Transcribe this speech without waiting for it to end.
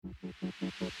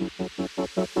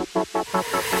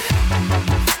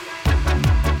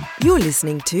You're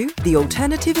listening to the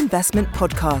Alternative Investment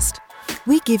Podcast.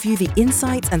 We give you the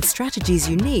insights and strategies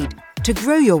you need to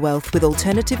grow your wealth with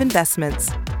alternative investments.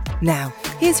 Now,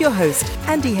 here's your host,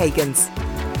 Andy Hagans.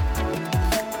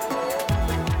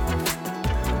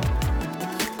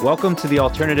 Welcome to the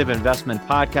Alternative Investment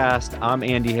Podcast. I'm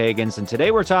Andy Hagans, and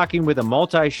today we're talking with a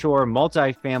multi-shore,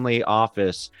 multi-family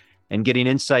office and getting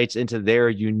insights into their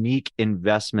unique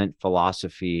investment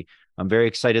philosophy. I'm very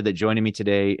excited that joining me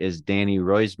today is Dany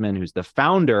Roizman, who's the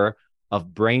founder of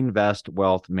Brainvest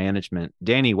Wealth Management.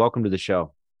 Dany, welcome to the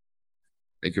show.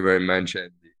 Thank you very much,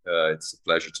 Andy. It's a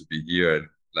pleasure to be here, and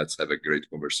let's have a great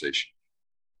conversation.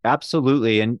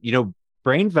 Absolutely. And,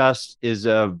 Brainvest is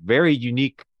a very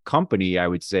unique company, I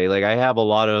would say. Like, I have a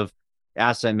lot of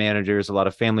asset managers, a lot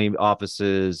of family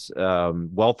offices,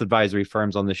 wealth advisory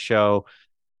firms on the show.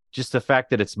 Just the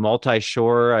fact that it's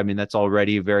multi-shore, I mean, that's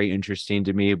already very interesting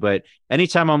to me. But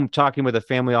anytime I'm talking with a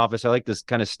family office, I like to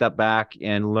kind of step back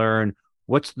and learn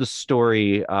what's the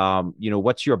story,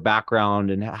 what's your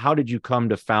background, and how did you come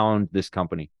to found this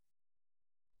company?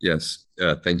 Yes,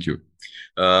 thank you.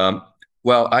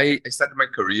 Well, I started my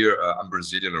career, I'm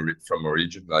Brazilian from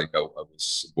origin, like I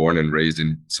was born and raised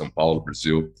in São Paulo,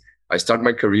 Brazil. I started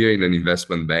my career in an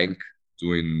investment bank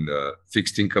doing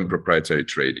fixed income proprietary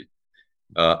trading.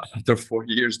 After 4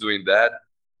 years doing that,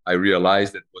 I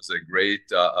realized it was a great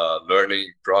learning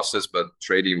process, but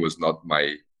trading was not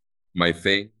my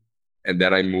thing. And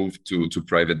then I moved to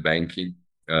private banking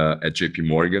at JP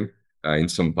Morgan in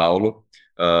São Paulo.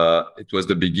 It was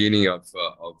the beginning of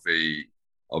the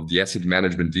asset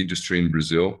management industry in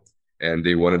Brazil, and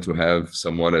they wanted to have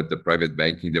someone at the private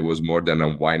banking that was more than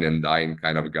a wine and dine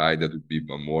kind of guy, that would be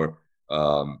a more,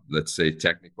 let's say,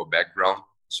 technical background.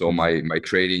 So my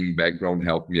trading background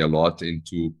helped me a lot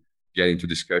into getting into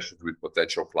discussions with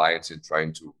potential clients and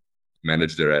trying to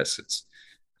manage their assets.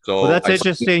 So that's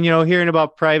interesting, hearing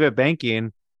about private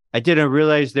banking. I didn't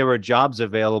realize there were jobs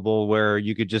available where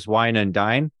you could just wine and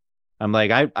dine. I'm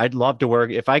like, I'd love to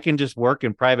work. If I can just work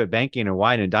in private banking and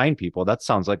wine and dine people, that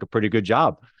sounds like a pretty good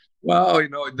job. Well, in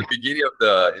the beginning of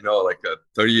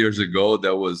 30 years ago,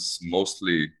 that was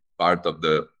mostly part of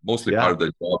the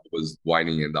job was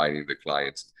wining and dining the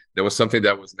clients. There was something that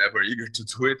I was never eager to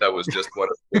do it. I was just one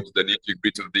of the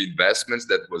nitty-gritty of the investments.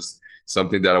 That was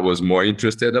something that I was more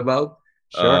interested about.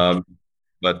 Sure.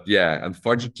 But yeah,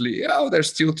 unfortunately,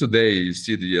 there's still today, you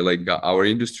see our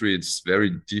industry, it's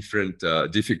very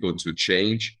difficult to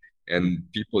change.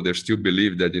 And people, they still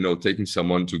believe that, taking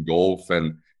someone to golf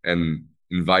and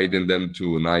inviting them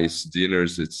to nice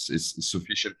dinners, it's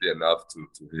sufficiently enough to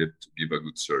give a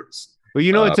good service.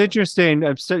 Well, it's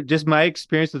interesting. Just my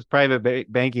experience with private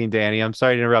banking, Dany. I'm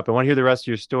sorry to interrupt. I want to hear the rest of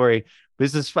your story. I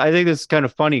think this is kind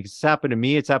of funny because it's happened to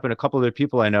me. It's happened to a couple other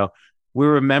people I know. We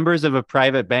were members of a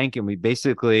private bank, and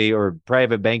or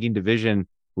private banking division,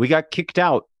 we got kicked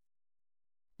out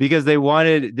because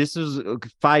this was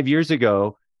 5 years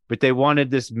ago, but they wanted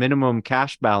this minimum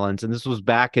cash balance. And this was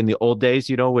back in the old days,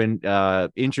 when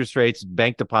interest rates,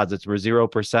 bank deposits were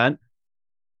 0%.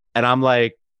 And I'm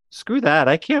like, screw that.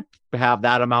 I can't have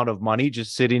that amount of money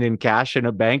just sitting in cash in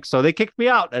a bank. So they kicked me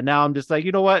out. And now I'm just like,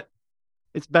 you know what?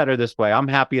 It's better this way. I'm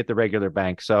happy at the regular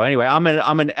bank. So anyway, I'm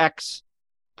an ex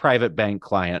private bank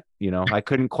client. I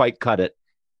couldn't quite cut it.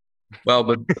 Well,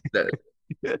 but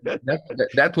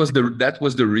that was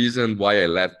the reason why I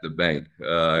left the bank.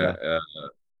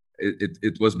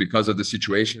 It was because of the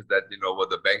situations that what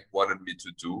the bank wanted me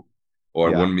to do,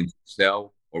 or wanted me to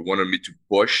sell, or wanted me to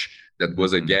push, that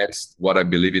was against what I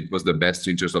believe it was the best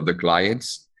interest of the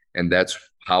clients, and that's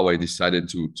how I decided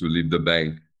to leave the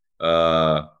bank.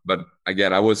 But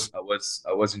again, I was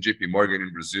in JP Morgan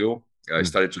in Brazil. I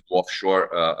started to do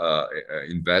offshore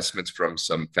investments from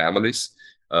some families.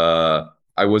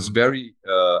 I was the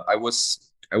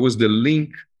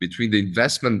link between the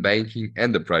investment banking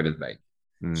and the private bank.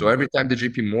 So every time the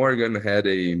JP Morgan had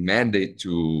a mandate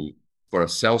for a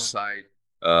sell side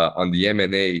on the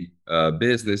M&A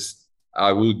business,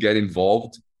 I would get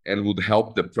involved and would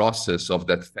help the process of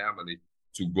that family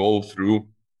to go through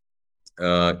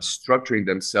structuring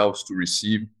themselves to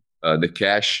receive the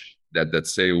cash that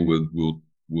sale will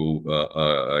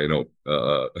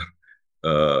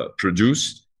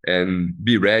produce, and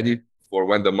be ready for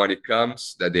when the money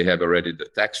comes, that they have already the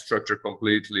tax structure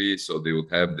completely, so they will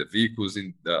have the vehicles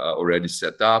already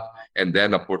set up, and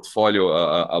then a portfolio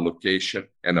allocation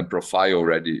and a profile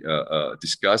already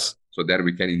discussed, so that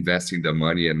we can invest in the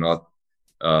money and not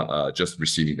just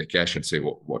receiving the cash and say,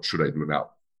 well, what should I do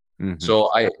now? So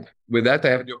with that, I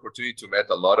have the opportunity to meet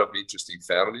a lot of interesting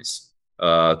families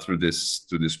through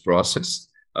this process.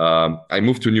 I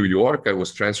moved to New York. I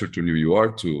was transferred to New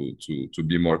York to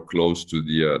be more close to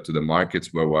the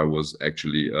markets where I was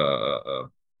actually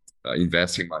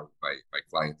investing my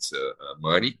clients'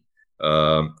 money.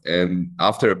 And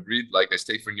after a brief, like I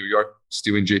stayed for New York,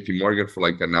 still in JP Morgan for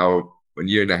like now 1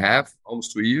 year and a half,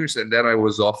 almost 2 years. And then I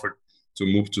was offered to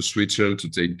move to Switzerland to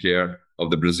take care of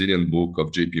the Brazilian book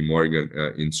of JP Morgan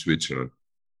in Switzerland.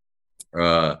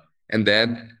 And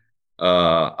then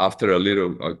after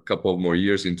a couple of more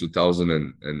years in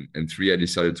 2003, I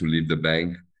decided to leave the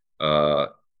bank.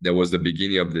 That was the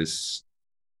beginning of this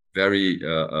very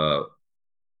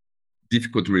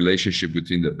difficult relationship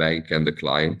between the bank and the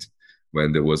client,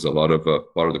 when there was a lot of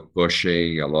part of the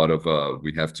pushing, a lot of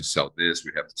we have to sell this,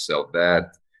 we have to sell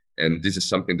that. And this is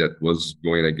something that was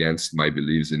going against my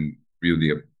beliefs in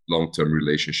really a long-term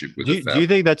relationship with the family. Do you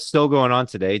think that's still going on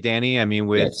today, Dany? I mean,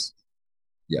 with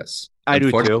yes. I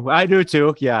do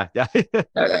too. Yeah.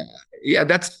 Yeah,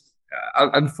 that's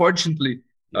unfortunately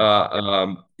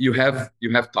you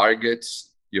have targets,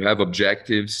 you have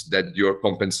objectives that your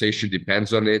compensation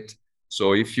depends on it.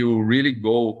 So if you really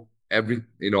go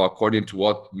according to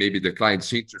what maybe the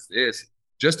client's interest is,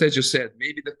 just as you said,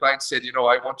 maybe the client said,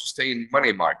 I want to stay in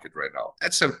money market right now.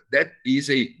 That is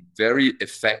a very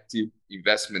effective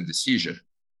investment decision.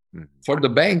 Mm-hmm. For the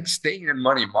bank, staying in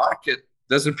money market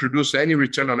doesn't produce any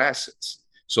return on assets.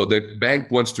 So the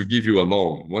bank wants to give you a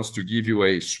loan, wants to give you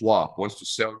a swap, wants to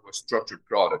sell you a structured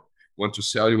product, wants to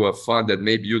sell you a fund that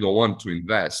maybe you don't want to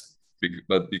invest,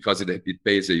 but because it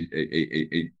pays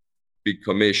a big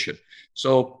commission.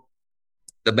 So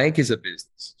the bank is a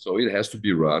business. So it has to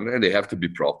be run, and they have to be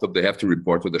profitable. They have to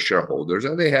report to the shareholders,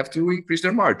 and they have to increase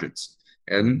their margins.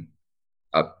 And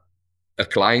a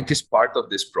client is part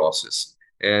of this process.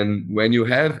 And when you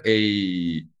have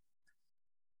a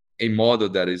model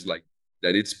that is like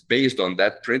that, it's based on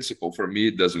that principle, for me,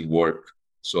 it doesn't work.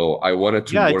 So I wanted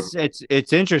to work.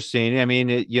 It's interesting. I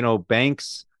mean,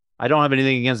 banks, I don't have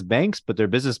anything against banks, but their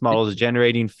business model is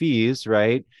generating fees,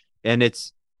 right? And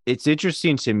it's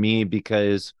interesting to me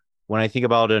because when I think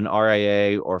about an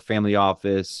RIA or family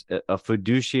office, a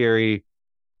fiduciary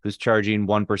who's charging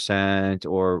 1%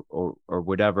 or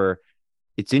whatever,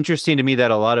 it's interesting to me that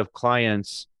a lot of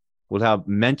clients will have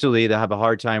a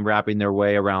hard time wrapping their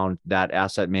way around that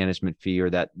asset management fee or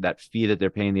that fee that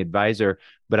they're paying the advisor.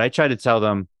 But I try to tell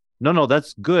them, no,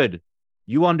 that's good.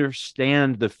 You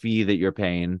understand the fee that you're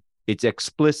paying. It's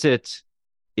explicit.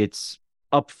 It's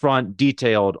upfront,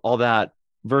 detailed, all that.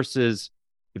 Versus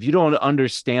if you don't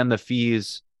understand the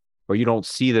fees or you don't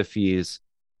see the fees,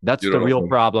 that's the real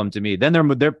problem to me. Then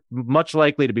they're much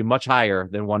likely to be much higher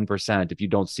than 1% if you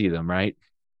don't see them, right?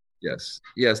 Yes,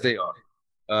 they are.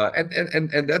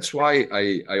 And that's why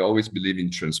I always believe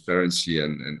in transparency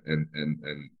and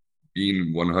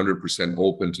being 100%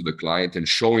 open to the client and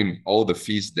showing all the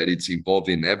fees that it's involved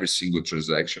in every single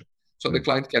transaction, so the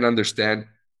client can understand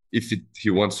if he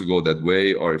wants to go that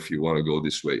way or if he want to go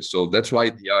this way. So that's why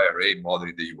the IRA model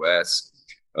in the US,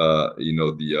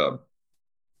 the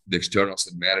external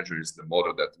asset manager is the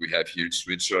model that we have here in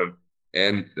Switzerland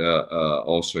and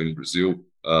also in Brazil.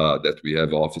 That we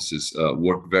have offices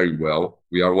work very well.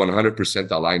 We are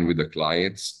 100% aligned with the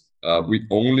clients. We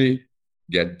only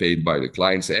get paid by the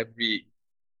clients. Every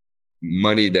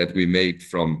money that we make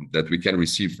that we can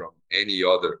receive from any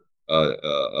other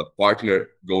partner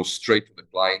goes straight to the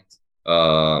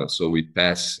client. So we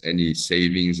pass any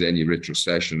savings, any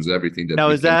retrocessions, everything that. Now,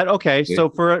 is that okay? So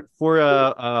for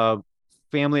a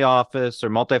family office or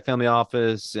multifamily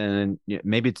office, and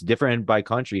maybe it's different by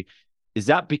country, is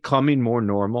that becoming more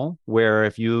normal where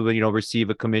if you receive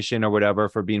a commission or whatever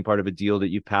for being part of a deal that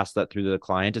you pass that through to the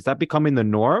client? Is that becoming the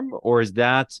norm, or is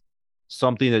that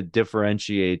something that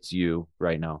differentiates you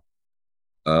right now?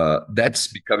 That's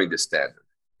becoming the standard.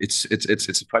 It's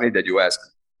funny that you ask.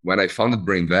 When I founded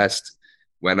Brainvest,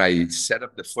 when I set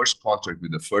up the first contract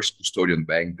with the first custodian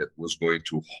bank that was going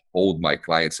to hold my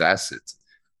client's assets,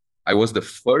 I was the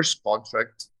first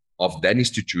contract of that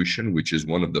institution, which is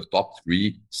one of the top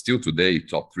three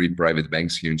private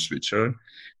banks here in Switzerland,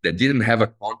 that didn't have a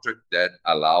contract that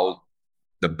allowed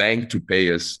the bank to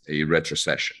pay us a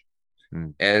retrocession.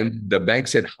 And the bank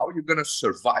said, how are you going to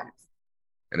survive?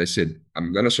 And I said,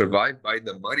 I'm going to survive by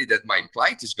the money that my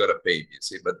client is going to pay me. I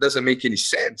say, but it doesn't make any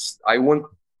sense. I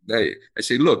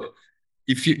say, look,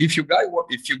 if you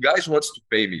guys want to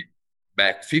pay me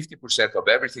back 50% of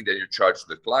everything that you charge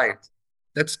the client,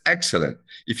 that's excellent.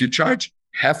 If you charge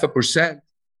 0.5%,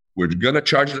 we're going to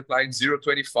charge the client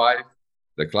 0.25.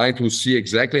 The client will see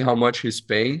exactly how much he's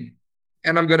paying,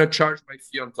 and I'm going to charge my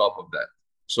fee on top of that.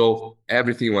 So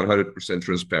everything 100%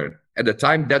 transparent. At the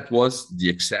time, that was the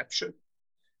exception.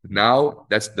 Now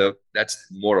that's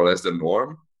more or less the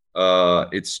norm.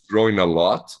 It's growing a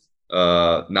lot.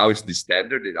 Now it's the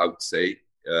standard, I would say.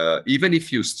 Even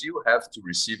if you still have to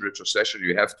receive retrocession,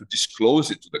 you have to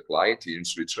disclose it to the client here in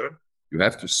Switzerland. You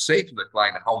have to say to the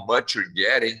client how much you're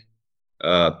getting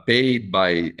paid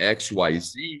by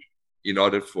XYZ in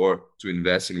order to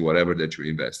invest in whatever that you're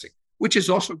investing, which is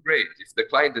also great. If the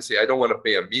client they say, I don't want to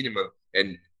pay a minimum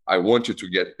and I want you to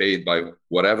get paid by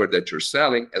whatever that you're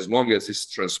selling, as long as it's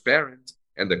transparent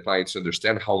and the clients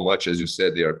understand how much, as you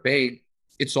said, they are paying,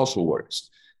 it also works.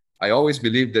 I always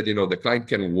believe that, the client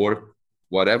can work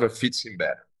whatever fits him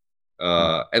better.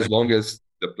 As long as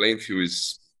the playing field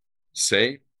is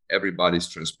same, everybody's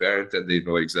transparent and they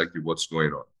know exactly what's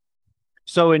going on.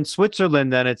 So in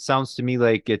Switzerland, then it sounds to me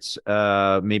like it's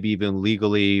maybe even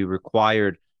legally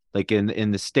required. Like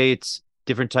in the States,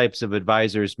 different types of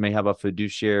advisors may have a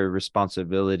fiduciary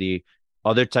responsibility.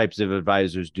 Other types of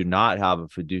advisors do not have a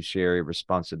fiduciary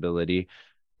responsibility.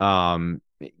 And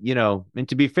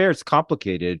to be fair, it's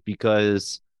complicated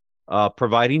because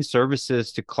providing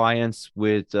services to clients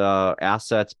with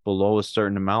assets below a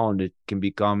certain amount,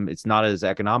 it's not as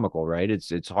economical, right?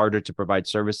 It's harder to provide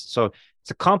service. So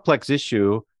it's a complex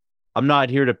issue. I'm not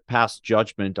here to pass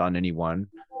judgment on anyone.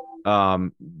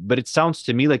 But it sounds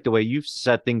to me like the way you've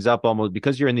set things up, almost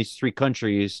because you're in these three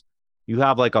countries, you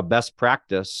have like a best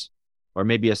practice or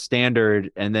maybe a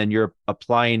standard, and then you're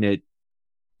applying it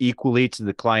equally to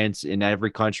the clients in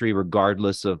every country,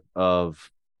 regardless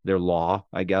of their law,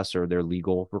 I guess, or their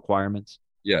legal requirements.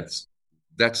 Yes,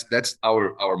 that's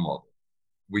our model.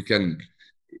 We can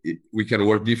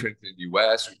work differently in the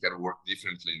US. We can work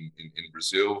differently in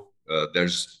Brazil.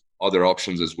 There's other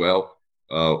options as well.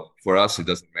 For us, it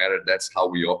doesn't matter. That's how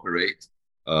we operate.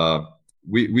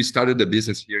 We started the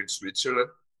business here in Switzerland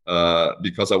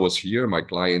because I was here. My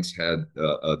clients had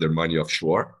their money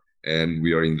offshore, and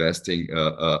we are investing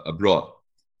abroad.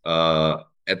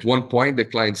 At one point, the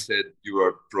client said, you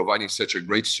are providing such a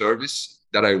great service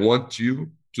that I want you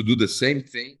to do the same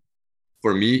thing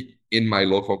for me in my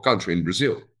local country, in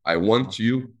Brazil. I want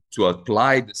you to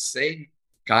apply the same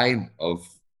kind of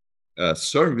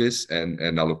service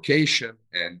and allocation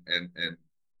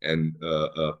and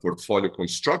portfolio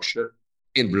construction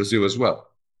in Brazil as well.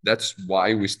 That's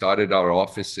why we started our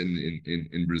office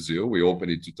in Brazil. We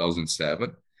opened in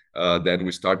 2007. Then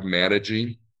we start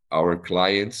managing our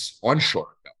clients' onshore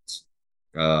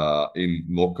accounts in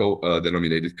local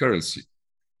denominated currency.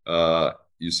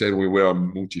 You said we were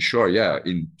multi-shore. Yeah,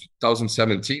 in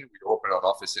 2017, we opened an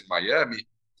office in Miami,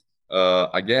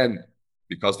 again,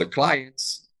 because the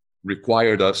clients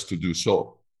required us to do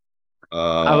so.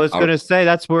 I was going to say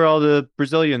that's where all the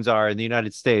Brazilians are in the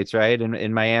United States, right?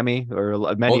 In Miami, or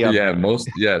many of them.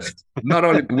 Yes. Not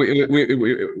only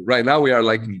we right now we are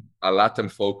like a Latin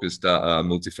focused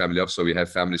multifamily office, so we have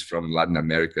families from Latin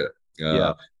America.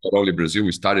 Not only Brazil.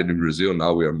 We started in Brazil.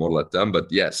 Now we are more Latin,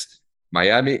 but yes,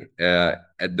 Miami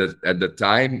at the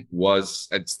time was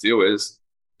and still is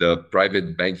the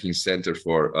private banking center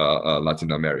for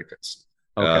Latin Americans.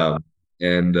 Okay.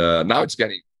 And now it's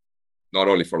getting not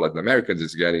only for Latin Americans,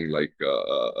 it's getting like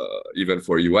even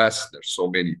for US. There's so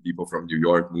many people from New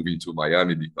York moving to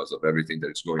Miami because of everything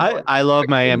that is going on. I love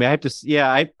Miami. I have to.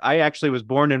 Yeah, I actually was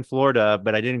born in Florida,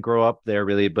 but I didn't grow up there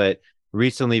really. But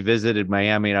recently visited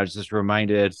Miami, and I was just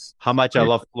reminded how much I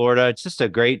love Florida. It's just a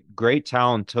great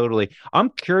town. Totally. I'm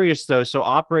curious though. So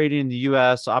operating in the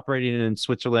US, operating in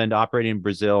Switzerland, operating in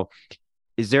Brazil,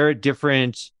 is there a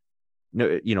different,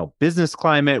 business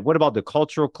climate? What about the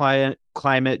cultural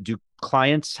climate? Do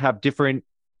clients have different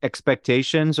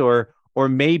expectations, or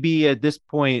maybe at this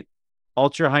point,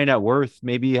 ultra high net worth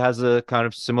maybe has a kind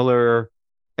of similar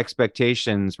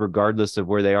expectations regardless of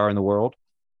where they are in the world?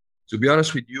 To be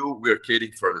honest with you, we're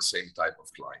catering for the same type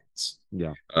of clients.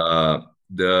 Yeah.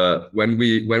 When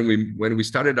we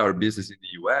started our business in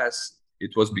the US,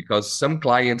 it was because some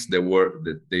clients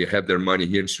that they had their money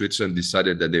here in Switzerland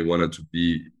decided that they wanted to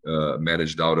be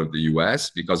managed out of the US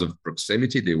because of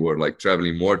proximity. They were like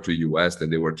traveling more to US than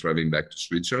they were traveling back to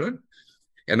Switzerland.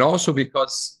 And also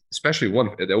because, especially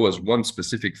there was one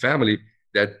specific family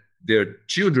that their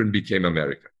children became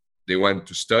American. They went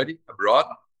to study abroad.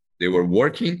 They were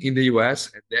working in the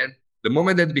US. And then the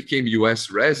moment that became US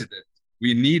resident,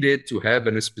 we needed to have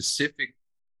a specific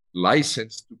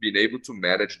license to be able to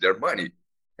manage their money.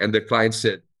 And the client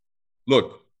said,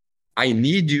 look, I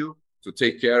need you to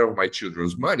take care of my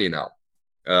children's money now.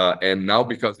 And now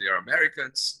because they are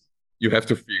Americans, you have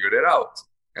to figure it out.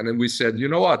 And then we said, you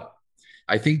know what?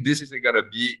 I think this is going to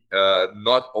be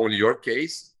not only your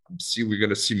case. We're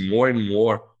going to see more and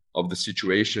more of the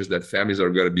situations that families are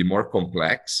going to be more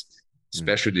complex.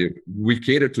 especially we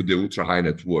cater to the ultra high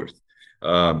net worth.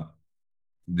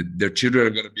 Their children are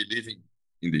going to be living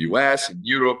in the US, in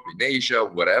Europe, in Asia,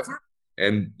 whatever.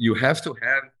 And you have to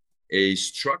have a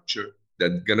structure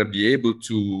that's going to be able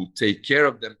to take care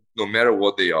of them no matter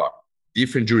what they are.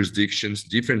 Different jurisdictions,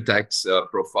 different tax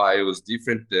profiles,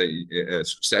 different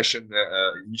succession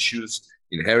issues,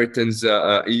 inheritance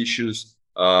issues,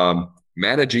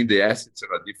 managing the assets in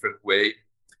a different way.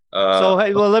 So,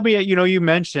 hey, well, let me, you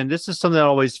mentioned this is something that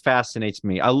always fascinates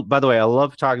me. By the way, I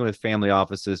love talking with family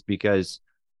offices because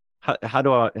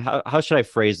how should I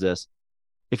phrase this?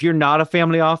 If you're not a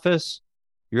family office,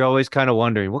 you're always kind of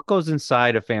wondering what goes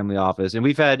inside a family office. And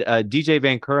we've had DJ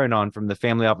Van Curren on from the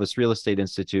Family Office Real Estate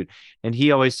Institute. And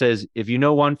he always says, if you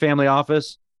know one family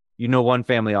office, you know one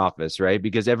family office, right?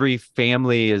 Because every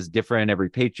family is different. Every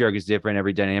patriarch is different.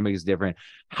 Every dynamic is different.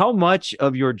 How much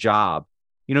of your job,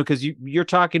 because you're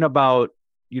talking about,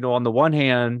 on the one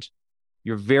hand,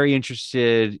 you're very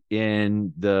interested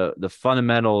in the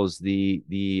fundamentals, the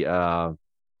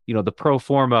pro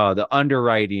forma, the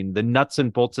underwriting, the nuts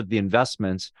and bolts of the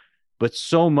investments. But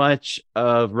so much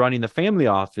of running the family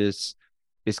office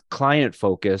is client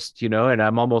focused, and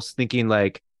I'm almost thinking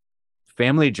like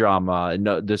family drama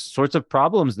and the sorts of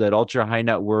problems that ultra high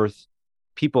net worth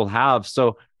people have.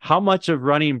 So how much of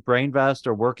running BrainVest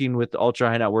or working with ultra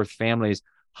high net worth families,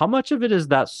 how much of it is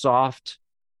that soft,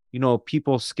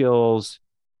 people skills,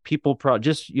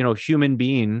 human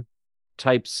being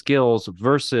type skills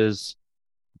versus,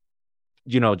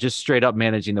 just straight up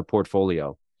managing the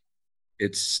portfolio?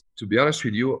 It's, to be honest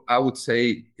with you, I would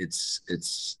say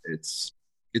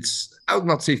I would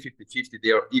not say 50-50.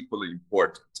 They are equally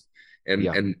important.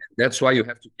 And that's why you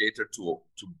have to cater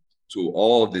to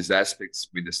all of these aspects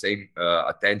with the same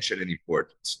attention and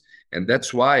importance. And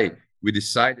that's why we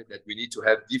decided that we need to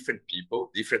have different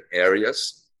people, different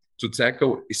areas to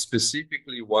tackle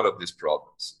specifically one of these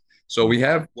problems. So we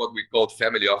have what we call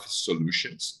family office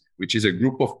solutions, which is a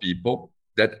group of people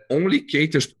that only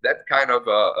caters to that kind of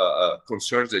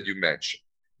concerns that you mentioned.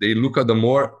 They look at the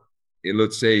more,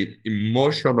 let's say,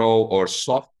 emotional or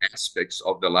soft aspects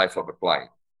of the life of a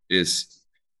client.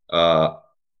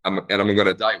 I'm going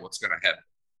to die. What's going to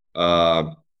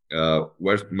happen?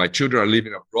 Where my children are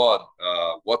living abroad,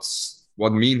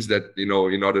 what means that, in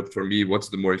order for me, what's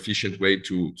the more efficient way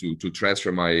to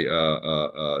transfer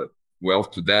my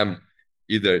wealth to them,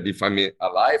 either if I'm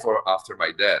alive or after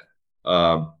my death?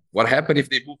 What happens if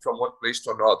they move from one place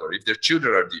to another? If their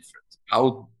children are different,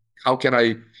 how can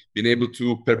I be able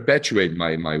to perpetuate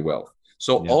my wealth?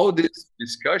 So all these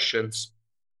discussions,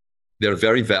 they're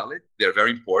very valid. They're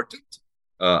very important.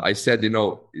 I said,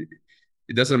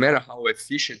 it doesn't matter how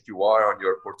efficient you are on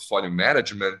your portfolio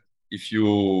management. If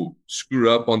you screw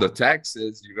up on the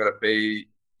taxes, you're going to pay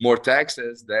more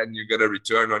taxes than you're going to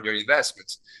return on your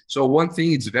investments. So one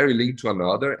thing is very linked to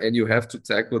another, and you have to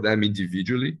tackle them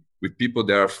individually with people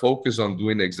that are focused on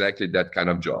doing exactly that kind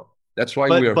of job. That's why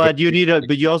we are. But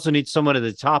you also need someone at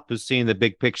the top who's seeing the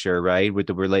big picture, right? With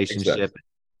the relationship.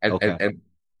 Exactly.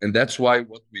 And that's why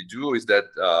what we do is that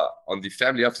on the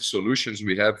family office solutions,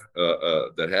 we have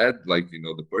the head, like,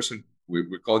 the person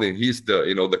we call him, he's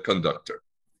the conductor.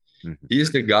 Mm-hmm.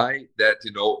 He's the guy that,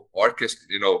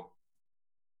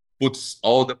 puts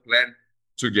all the plan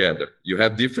together. You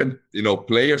have different,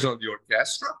 players on the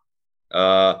orchestra,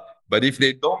 but if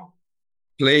they don't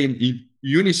play in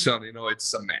unison,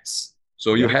 it's a mess.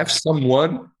 So you have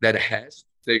someone that has to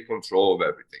take control of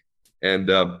everything.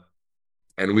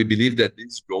 And we believe that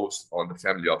this goes on the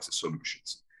family office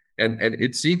solutions. And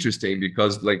it's interesting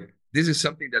because, this is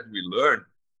something that we learned.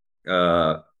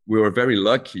 We were very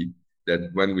lucky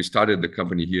that when we started the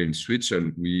company here in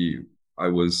Switzerland, I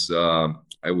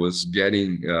was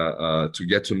getting to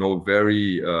get to know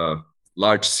very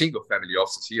large single family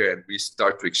offices here, and we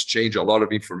start to exchange a lot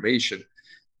of information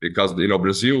because,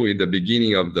 Brazil in the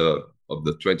beginning of the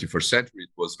 21st century, it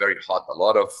was very hot. A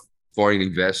lot of foreign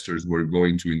investors were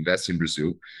going to invest in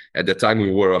Brazil. At the time,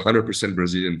 we were 100%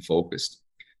 Brazilian focused.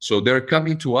 So they're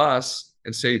coming to us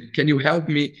and say, can you help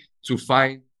me to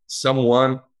find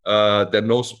someone that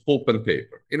knows pulp and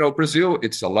paper? Brazil,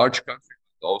 it's a large country,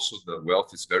 but also the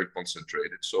wealth is very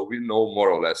concentrated. So we know more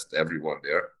or less everyone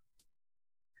there.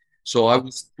 So I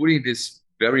was putting this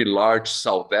very large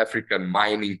South African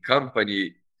mining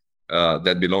company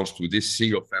that belongs to this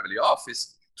single family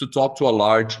office to talk to a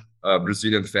large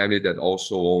Brazilian family that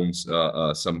also owns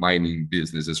some mining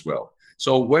business as well.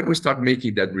 So when we start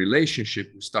making that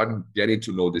relationship, we start getting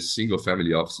to know the single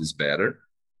family offices better.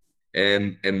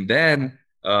 And then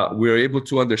we're able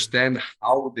to understand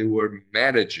how they were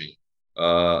managing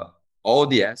all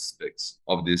the aspects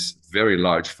of these very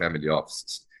large family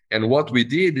offices. And what we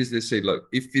did is they say, look,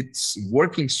 if it's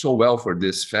working so well for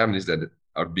these families that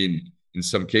are being, in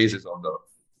some cases, on the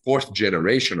fourth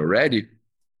generation already,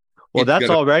 Well, it's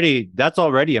gonna. that's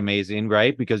already amazing,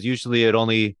 right? Because usually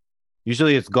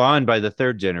it's gone by the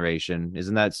third generation.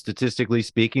 Isn't that statistically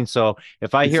speaking? So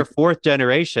if I It's hear fourth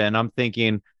generation, I'm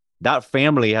thinking that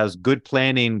family has good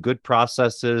planning, good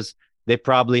processes. They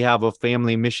probably have a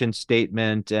family mission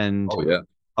statement and oh yeah,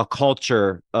 a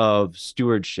culture of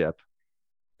stewardship.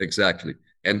 exactly.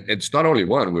 And it's not only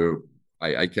one where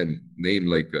I can name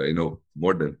like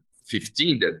more than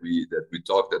 15 that we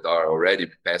talk that are already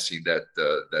passing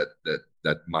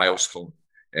that milestone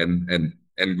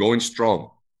and going strong.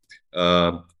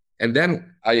 Um, and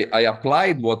then I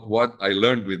applied what I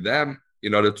learned with them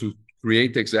in order to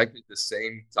create exactly the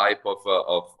same type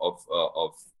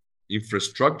of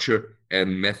infrastructure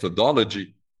and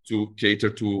methodology to cater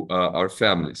to our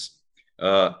families.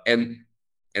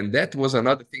 And that was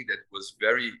another thing that was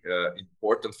very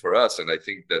important for us, and I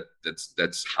think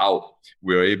that's how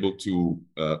we're able to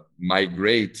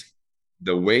migrate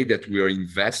the way that we are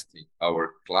investing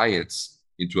our clients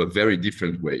into a very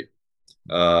different way.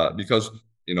 Because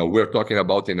we're talking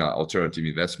about in an alternative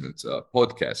investment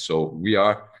podcast. So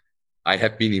I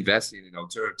have been investing in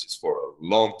alternatives for a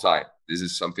long time. This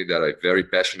is something that I'm very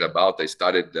passionate about. I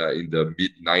started in the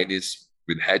mid 90s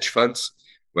with hedge funds,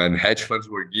 when hedge funds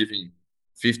were giving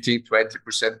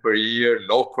 15-20% per year,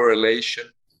 no correlation.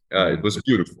 It was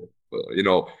beautiful.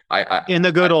 In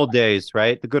the good old days,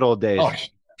 right? The good old days. Oh,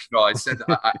 no, I said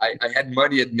I had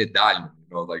money at Medallion,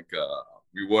 like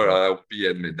we were LP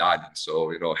at Medallion.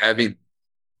 So, having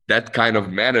that kind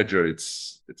of manager,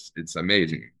 it's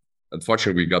amazing.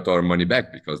 Unfortunately, we got our money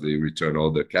back because they returned all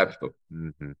the capital.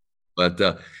 Mm-hmm. But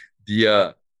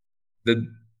the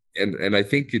and I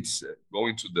think it's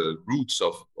going to the roots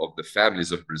of the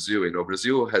families of Brazil.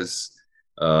 Brazil has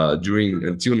during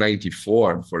until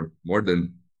 '94 for more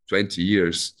than 20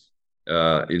 years,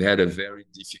 it had a very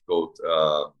difficult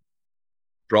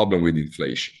problem with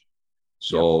inflation.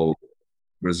 So yep.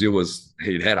 Brazil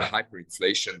had a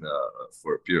hyperinflation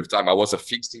for a period of time. I was a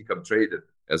fixed income trader,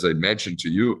 as I mentioned to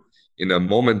you, in a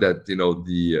moment that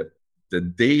the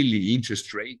daily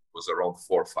interest rate was around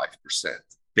 4 or 5%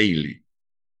 daily.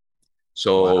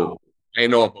 So wow. I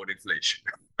know about inflation.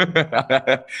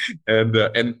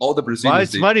 and all the Brazilians. Well,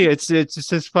 it's funny. It's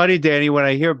just funny, Dany, when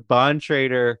I hear bond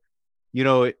trader,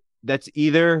 that's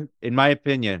either, in my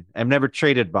opinion, I've never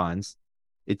traded bonds.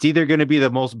 It's either going to be the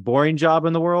most boring job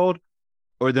in the world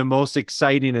or the most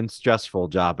exciting and stressful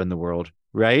job in the world,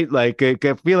 right? Like I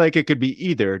feel like it could be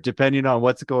either, depending on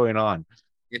what's going on.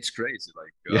 It's crazy.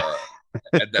 Like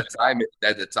at that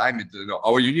time,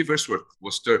 our universe were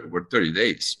 30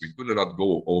 days. We could not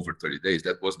go over 30 days.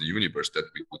 That was the universe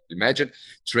that we could imagine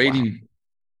trading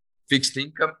fixed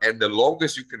income, and the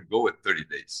longest you can go at 30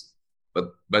 days.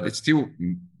 But it's still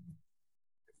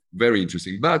very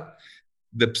interesting. But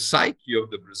the psyche of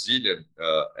the Brazilian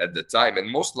at the time, and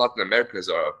most Latin Americans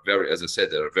are very, as I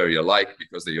said, they're very alike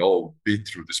because they all been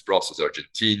through this process.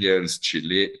 Argentinians,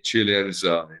 Chileans,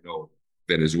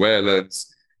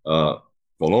 Venezuelans,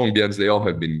 Colombians, they all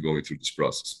have been going through this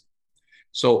process.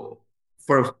 So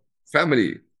for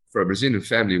a Brazilian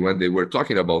family, when they were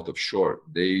talking about offshore,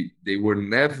 they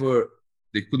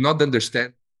could not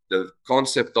understand the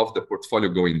concept of the portfolio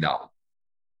going down,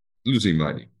 losing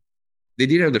money. They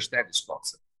didn't understand this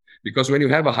concept because when you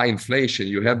have a high inflation,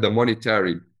 you have the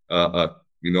monetary,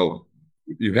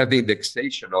 you have the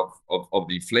indexation of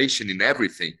the inflation in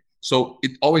everything. So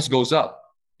it always goes up.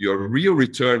 Your real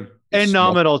return in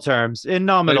nominal terms, it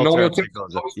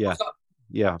goes up. Yeah.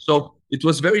 Yeah. So it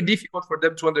was very difficult for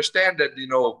them to understand that,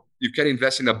 you can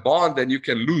invest in a bond and you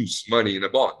can lose money in a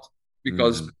bond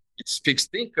because it's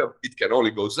fixed income. It can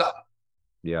only goes up.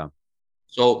 Yeah.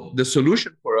 So the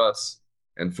solution for us,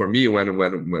 and for me,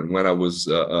 when I was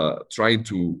trying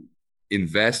to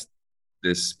invest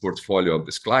this portfolio of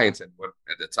these clients, and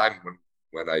at the time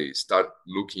when I start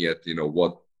looking at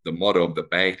what the model of the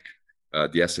bank,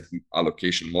 the asset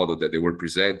allocation model that they were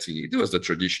presenting, it was the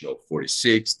traditional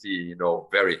 40-60,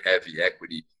 very heavy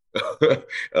equity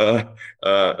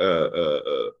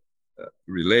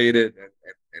related, and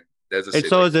there's a. And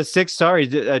so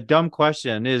is a dumb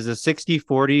question, is a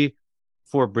 60-40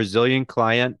 for a Brazilian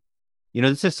client?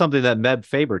 This is something that Meb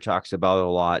Faber talks about a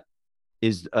lot,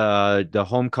 is the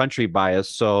home country bias.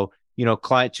 So,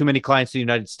 too many clients in the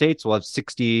United States will have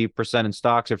 60% in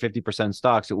stocks or 50% in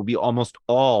stocks. It will be almost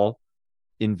all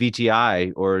in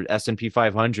VTI or S&P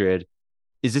 500.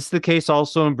 Is this the case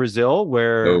also in Brazil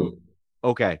where? No.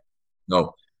 Okay.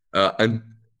 No. And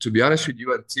to be honest with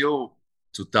you, until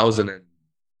 2000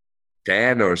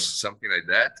 10 or something like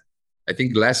that. I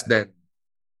think less than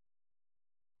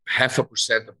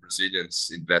 0.5% of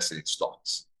Brazilians invest in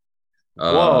stocks.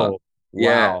 Uh, Whoa.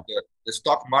 yeah, Wow. the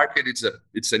stock market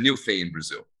it's a new thing in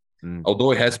Brazil. Mm.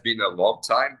 Although it has been a long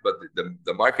time, but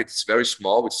the market is very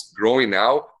small. It's growing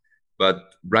now,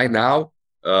 but right now,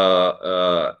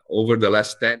 over the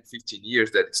last 10, 15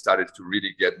 years, that it started to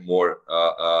really get more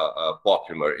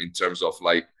popular in terms of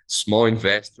like small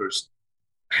investors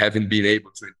having been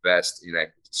able to invest in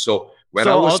equity. So when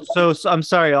I So was also, I'm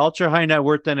sorry, ultra high net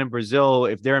worth then in Brazil,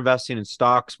 if they're investing in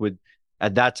stocks, would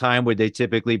at that time would they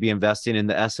typically be investing in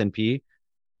the S&P,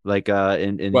 like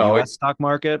in the well, US stock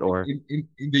market, or in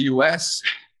the US,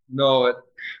 no,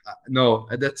 no.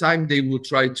 At that time, they would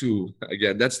try to,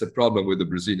 again, that's the problem with the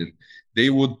Brazilian. They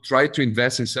would try to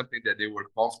invest in something that they were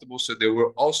comfortable. So they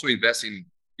were also investing,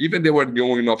 even they were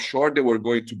going offshore, they were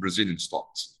going to Brazilian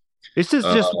stocks. it's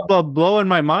just Uh, blowing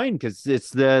my mind because it's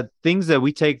the things that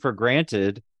we take for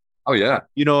granted, oh, yeah.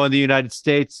 in the United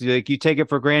States, like you take it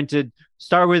for granted.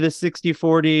 Start with a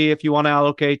 60-40. If you want to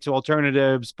allocate to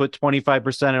alternatives, put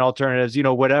 25% in alternatives,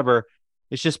 whatever.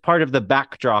 It's just part of the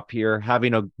backdrop here,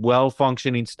 having a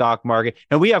well-functioning stock market.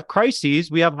 And we have crises,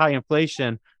 we have high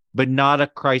inflation, but not a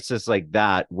crisis like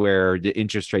that where the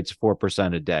interest rate's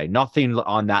 4% a day. Nothing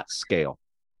on that scale.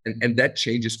 And that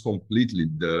changes completely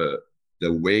the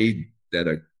way that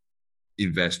a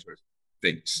investor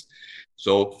thinks.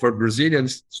 So for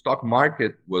Brazilians, stock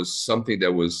market was something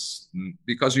that was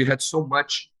because you had so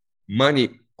much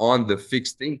money on the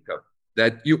fixed income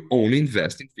that you only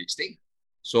invest in fixed income.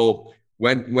 So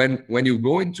when you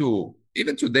go into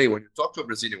even today, when you talk to a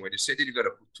Brazilian, when you say that you're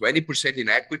gonna put 20% in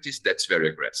equities, that's very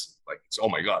aggressive. Like it's oh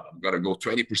my God, I'm gonna go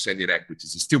 20% in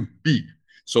equities. It's still big.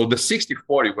 So the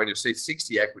 60-40, when you say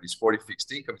 60 equities, 40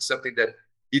 fixed income, it's something that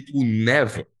it will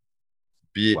never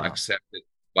be accepted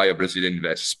by a Brazilian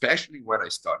investor, especially when I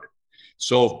started.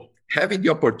 So having the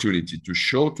opportunity to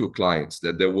show to clients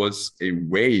that there was a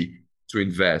way to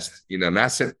invest in an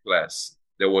asset class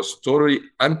that was totally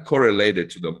uncorrelated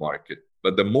to the market,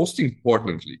 but the most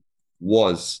importantly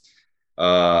was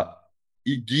uh,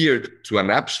 geared to an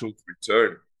absolute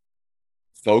return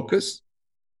focus,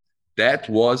 that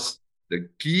was the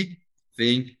key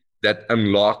thing that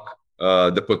unlocked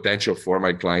the potential for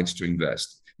my clients to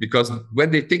invest. Because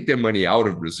when they take their money out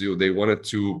of Brazil, they wanted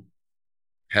to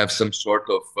have some sort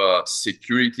of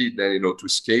security, then to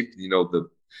escape,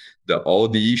 the all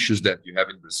the issues that you have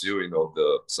in Brazil.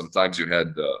 Sometimes you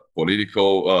had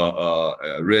political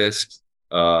risks.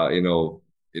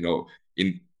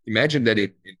 Imagine that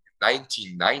in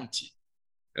 1990,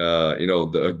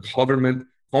 the government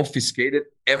confiscated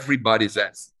everybody's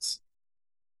assets.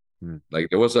 Like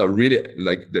there was a really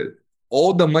like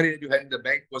all the money that you had in the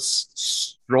bank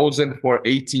was frozen for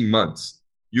 18 months.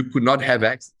 You could not have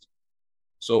access.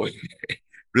 So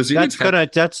Brazilians had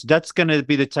That's gonna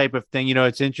be the type of thing.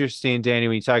 It's interesting, Danny,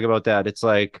 when you talk about that. It's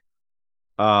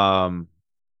um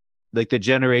like the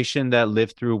generation that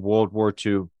lived through World War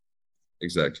II,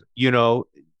 exactly.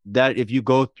 that if you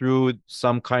go through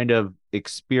some kind of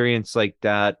experience like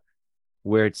that,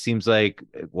 where it seems like,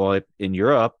 well, if in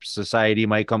Europe, society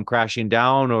might come crashing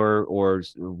down, or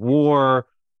war,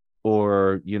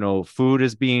 or food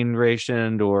is being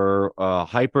rationed, or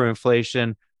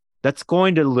hyperinflation, that's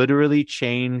going to literally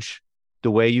change the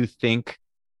way you think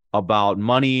about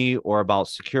money or about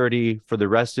security for the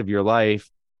rest of your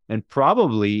life. And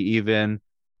probably even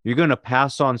you're going to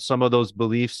pass on some of those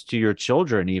beliefs to your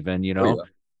children, even, Oh yeah,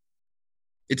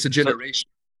 it's a So, generation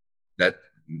that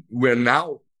we're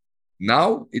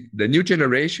the new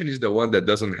generation is the one that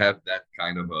doesn't have that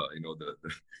kind of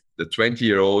the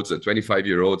 20-year-olds, the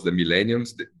 25-year-olds, the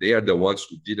millennials. They are the ones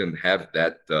who didn't have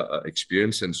that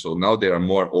experience, and so now they are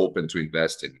more open to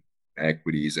invest in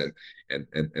equities and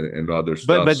other but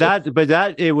stuff. but So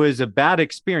that it was a bad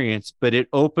experience, but it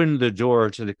opened the door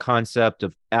to the concept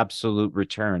of absolute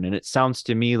return. And it sounds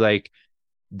to me like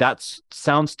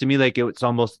it's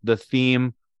almost the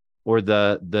theme or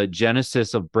the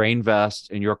genesis of Brainvest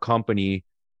and your company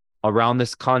around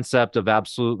this concept of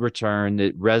absolute return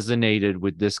that resonated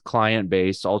with this client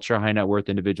base, ultra high net worth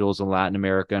individuals in Latin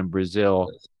America and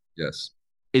Brazil. yes.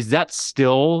 Is that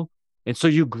still, and so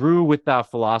you grew with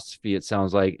that philosophy, it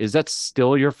sounds like, is that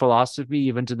still your philosophy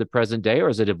even to the present day, or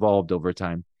has it evolved over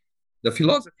time? The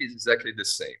philosophy is exactly the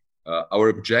same. Our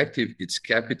objective is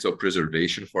capital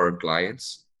preservation for our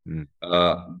clients.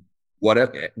 Mm.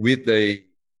 Whatever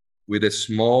with a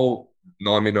small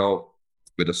nominal,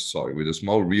 with a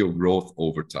small real growth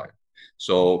over time.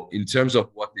 So in terms of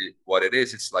what it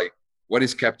is, it's like, what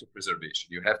is capital preservation?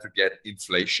 You have to get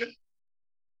inflation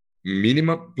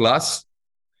minimum plus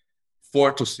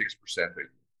 4 to 6% a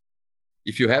year.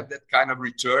 If you have that kind of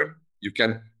return, you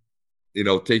can,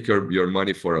 take your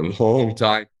money for a long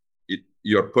time.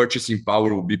 Your purchasing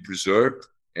power will be preserved,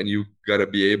 and you gotta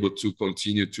be able to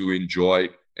continue to enjoy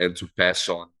and to pass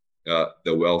on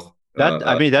the wealth.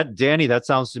 Danny, that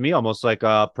sounds to me almost like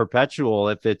a perpetual.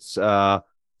 If it's 4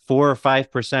 or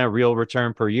 5% real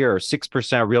return per year, or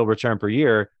 6% real return per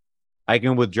year, I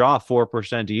can withdraw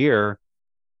 4% a year,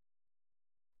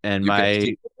 and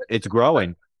it's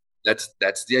growing. That's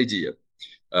the idea.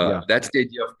 Yeah. That's the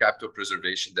idea of capital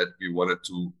preservation that we wanted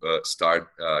to start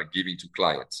giving to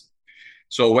clients.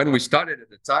 So when we started at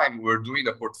the time, we were doing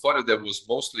a portfolio that was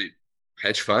mostly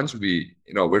hedge funds.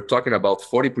 We're talking about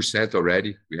 40%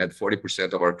 already. We had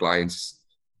 40% of our clients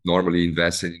normally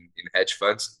invested in hedge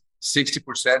funds.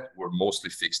 60% were mostly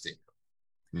fixed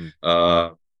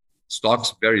income.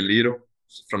 Stocks, very little.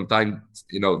 Sometimes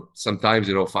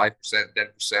 5%,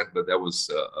 10%, but that was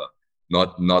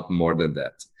not more than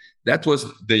that. That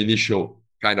was the initial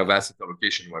kind of asset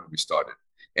allocation when we started.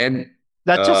 And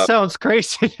that just sounds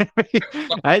crazy to me.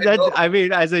 I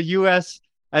mean, as a US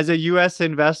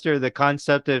investor, the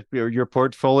concept of your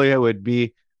portfolio would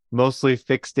be mostly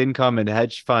fixed income and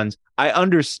hedge funds. I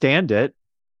understand it.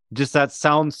 Just that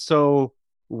sounds so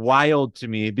wild to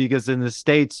me, because in the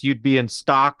States you'd be in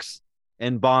stocks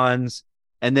and bonds,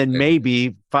 and then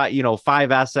maybe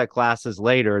five asset classes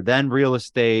later, then real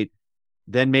estate,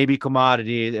 then maybe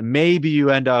commodity, and maybe you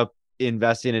end up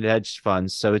investing in hedge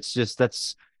funds. So it's just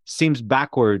seems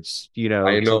backwards,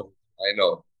 I know.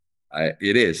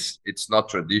 It is. It's not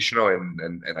traditional,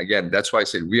 and again, that's why I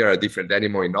said we are a different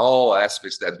animal in all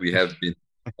aspects that we have been.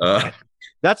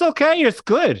 That's okay. It's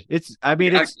good. It's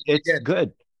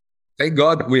good. Thank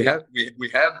God we have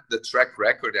the track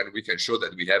record, and we can show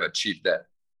that we have achieved that.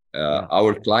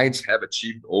 Our clients have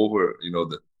achieved over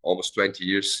the almost 20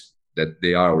 years that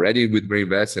they are already with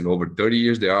Brainvest, and over 30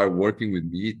 years they are working with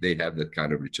me. They have that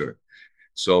kind of return,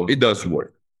 so it does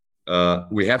work.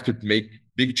 We have to make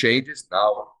big changes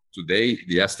now. Today,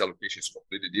 the asset allocation is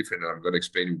completely different, and I'm going to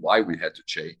explain why we had to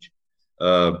change.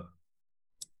 But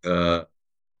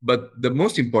the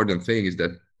most important thing is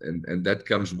that, and that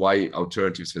comes why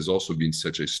alternatives has also been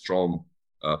such a strong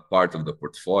part of the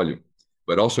portfolio,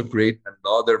 but also create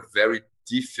another very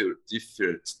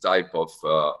different type of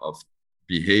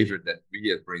behavior that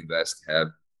we at Brainvest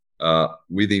have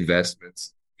with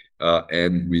investments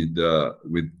and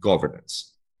with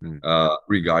governance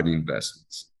regarding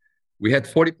investments. We had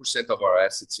 40% of our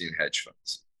assets in hedge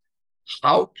funds.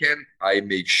 How can I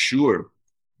make sure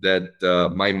that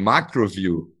my macro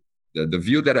view, the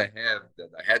view that I have, that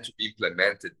I had to be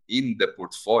implemented in the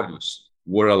portfolios,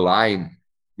 were aligned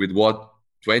with what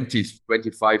 20,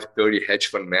 25, 30 hedge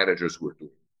fund managers were doing?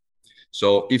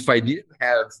 So if I didn't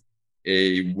have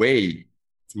a way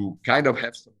to kind of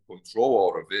have some control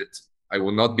out of it, I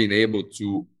will not be able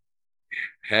to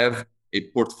have a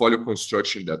portfolio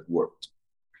construction that worked.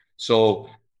 So,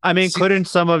 I mean, couldn't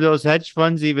some of those hedge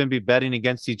funds even be betting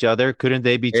against each other? Couldn't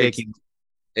they be taking?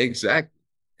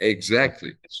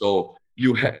 Exactly. So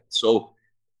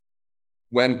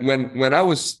when I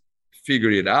was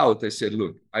figuring it out, I said,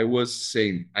 look, I was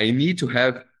saying I need to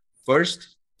have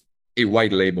first a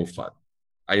white label fund.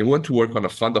 I want to work on a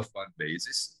fund of fund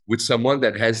basis with someone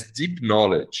that has deep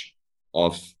knowledge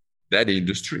of that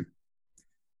industry,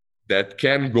 that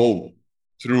can go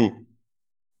through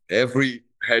every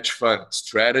hedge fund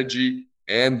strategy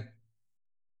and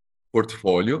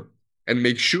portfolio and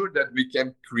make sure that we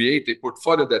can create a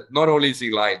portfolio that not only is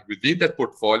in line within that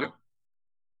portfolio,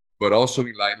 but also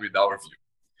in line with our view.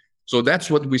 So that's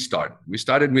what we started. We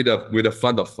started with a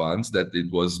fund of funds that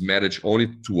it was managed only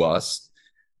to us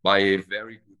by a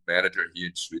very good manager here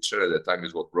in Switzerland. At the time,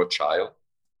 it was Rothschild.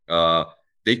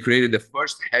 They created the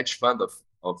first hedge fund of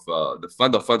the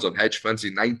fund of funds of hedge funds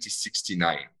in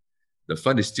 1969. The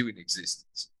fund is still in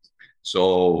existence.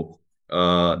 So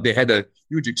they had a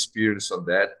huge experience on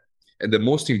that. And the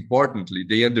most importantly,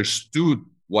 they understood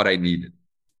what I needed.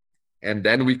 And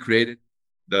then we created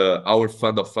our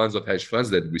fund of funds of hedge funds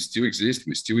that we still exist.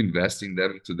 We still invest in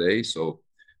them today. So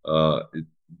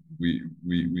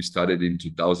we started in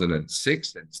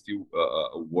 2006 and still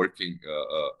working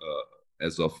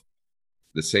as of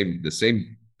the same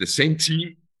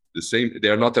team. They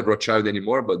are not at Rothschild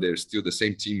anymore, but they're still the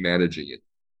same team managing it.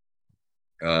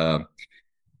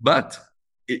 But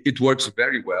it works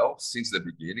very well since the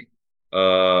beginning.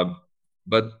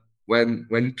 But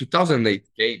when 2008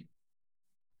 came,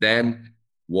 then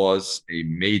was a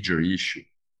major issue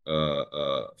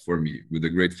for me with the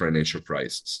great financial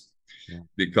crisis.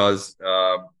 Because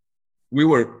we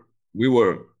were,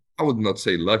 I would not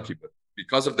say lucky, but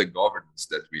because of the governance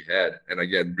that we had, and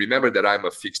again, remember that I'm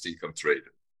a fixed income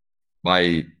trader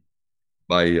by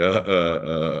by uh, uh,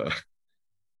 uh,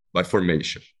 by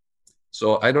formation. So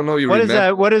I don't know. You What does remember?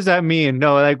 that what does that mean?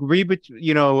 No, like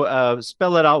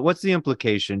spell it out. What's the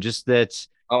implication? Just that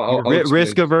you're I'll explain.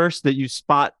 risk averse, that you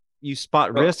spot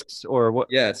No, risks, or what?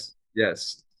 yes,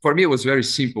 yes. For me, it was very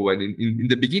simple. And in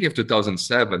the beginning of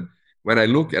 2007, when I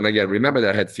look, and again, remember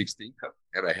that I had fixed income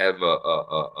and I have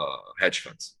hedge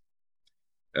funds.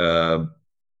 Um,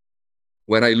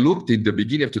 when I looked in the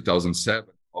beginning of 2007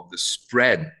 of the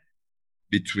spread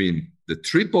between the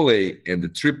AAA and the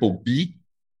triple B,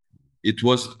 it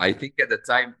was, I think at the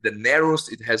time, the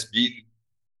narrowest it has been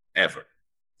ever.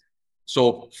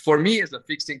 So for me as a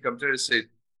fixed income trader, I said,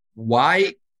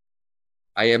 why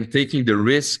I am taking the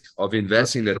risk of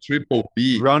investing in a triple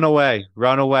B? Run away,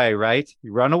 right?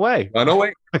 You run away. Run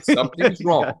away. Something's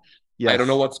wrong. Yeah. Yes. I don't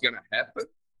know what's going to happen,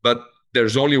 but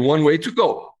there's only one way to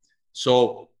go.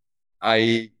 So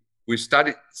we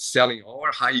started selling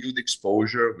our high yield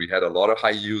exposure. We had a lot of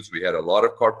high yields. We had a lot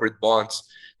of corporate bonds.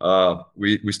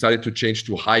 We started to change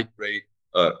to high grade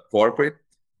corporate,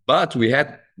 but we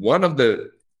had one of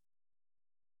the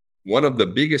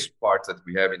biggest parts that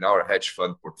we have in our hedge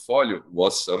fund portfolio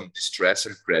was some distress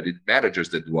and credit managers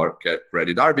that work at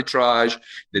credit arbitrage.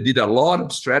 They did a lot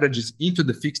of strategies into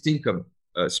the fixed income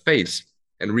space.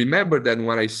 And remember that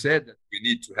when I said that we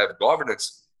need to have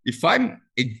governance, if I'm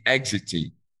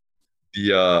exiting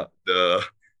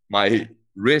my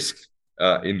risk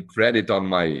in credit on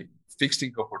my fixed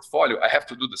income portfolio, I have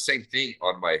to do the same thing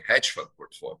on my hedge fund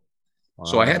portfolio. Wow.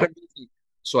 So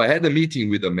I had a meeting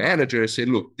with the manager. I said,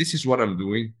 look, this is what I'm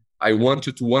doing. I want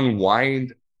you to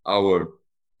unwind our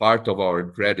part of our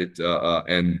credit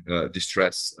and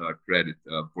distress credit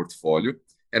portfolio.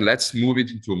 And let's move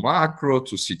it into macro,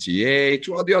 to CTA,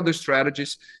 to all the other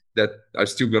strategies that are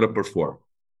still going to perform.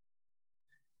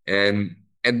 And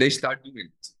they start doing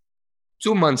it.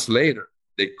 2 months later,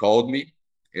 they called me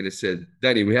and they said,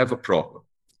 Dany, we have a problem.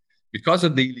 Because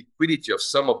of the liquidity of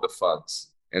some of the funds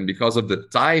and because of the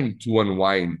time to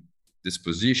unwind this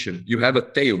position, you have a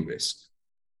tail risk.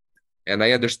 And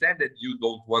I understand that you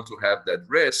don't want to have that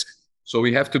risk, so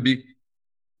we have to be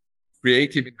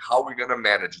creative in how we're going to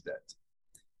manage that.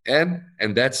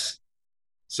 And that's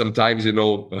sometimes,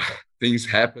 things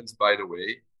happens, by the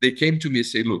way. They came to me and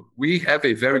say, look, we have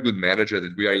a very good manager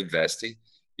that we are investing.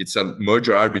 It's a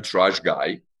merger arbitrage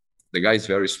guy. The guy is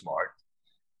very smart.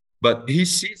 But he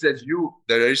sees that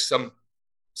there is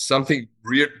something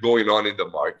weird going on in the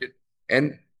market.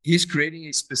 And he's creating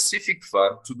a specific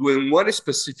fund to do one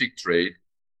specific trade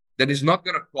that is not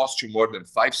going to cost you more than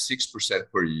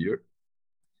 5-6% per year.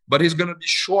 But he's going to be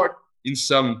short in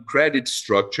some credit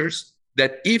structures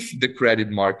that if the credit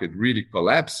market really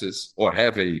collapses or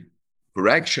have a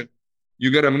correction,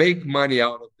 you're going to make money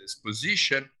out of this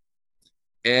position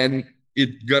and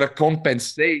it's going to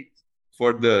compensate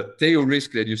for the tail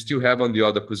risk that you still have on the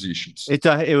other positions. It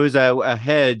was a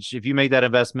hedge. If you make that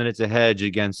investment, it's a hedge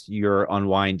against your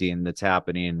unwinding that's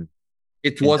happening.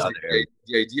 It was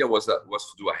the idea was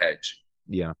to do a hedge.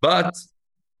 Yeah. But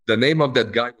the name of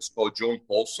that guy was called John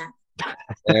Paulson.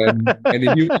 and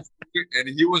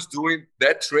he was doing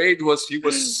that trade. He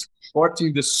was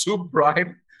shorting the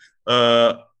subprime,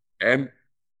 and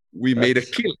we made a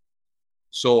kill.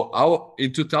 So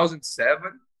in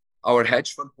 2007, our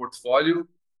hedge fund portfolio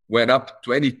went up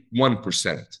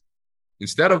 21%.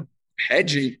 Instead of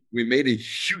hedging, we made a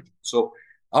huge. So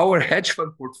our hedge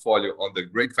fund portfolio on the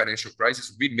great financial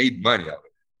crisis, we made money out of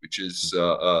it, which is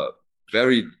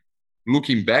very,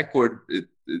 looking backward,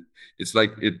 it's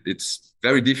like it's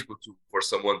very difficult for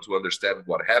someone to understand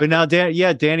what happened. But now,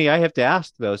 Dany, I have to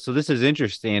ask though. So this is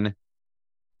interesting.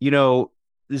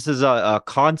 This is a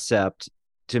concept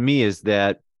to me, is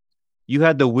that you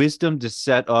had the wisdom to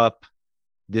set up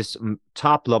this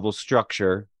top level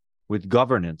structure with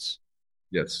governance.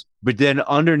 Yes. But then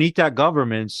underneath that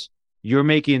governance, you're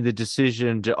making the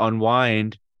decision to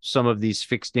unwind some of these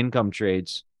fixed income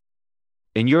trades.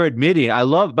 And you're admitting, by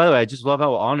the way, I just love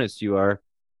how honest you are.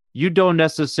 You don't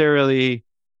necessarily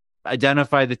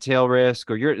identify the tail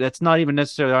risk, or that's not even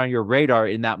necessarily on your radar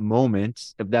in that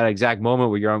moment, of that exact moment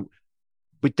where you're on.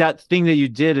 But that thing that you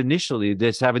did initially,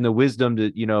 this having the wisdom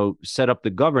to, set up the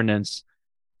governance,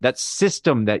 that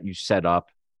system that you set up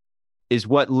is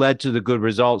what led to the good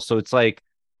results. So it's like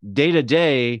day to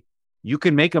day, you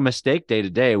can make a mistake day to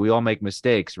day. We all make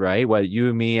mistakes, right? Whether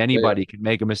you, me, anybody can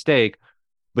make a mistake.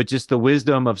 But just the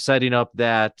wisdom of setting up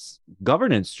that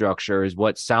governance structure is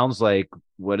what sounds like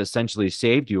what essentially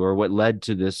saved you, or what led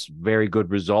to this very good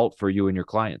result for you and your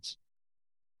clients.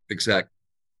 Exactly.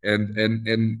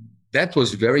 And that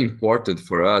was very important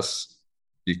for us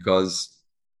because,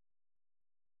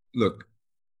 look,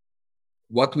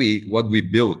 what we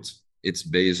built, it's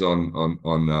based on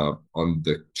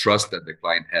the trust that the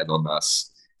client had on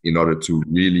us in order to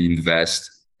really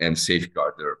invest and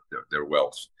safeguard their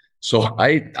wealth. So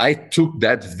I took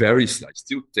that I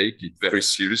still take it very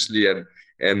seriously,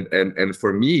 and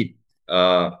for me,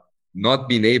 not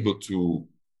being able to,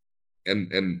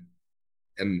 and and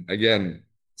and again,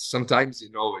 sometimes,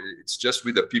 it's just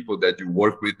with the people that you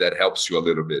work with that helps you a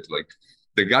little bit. Like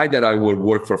the guy that I would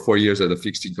work for 4 years as a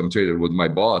fixed income trader with my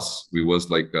boss, he was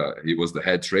the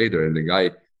head trader, and the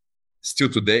guy still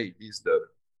today, he's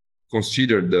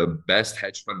considered the best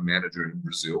hedge fund manager in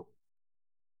Brazil.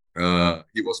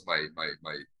 He was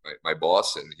my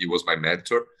boss, and he was my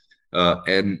mentor,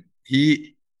 and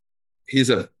he's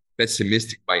a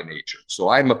pessimistic by nature. So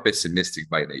I'm a pessimistic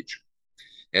by nature.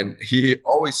 And he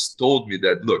always told me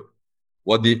that, look,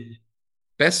 what the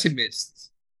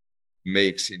pessimist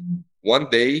makes in one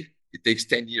day, it takes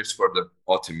 10 years for the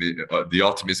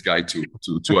optimist guy to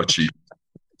achieve.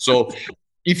 So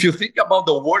if you think about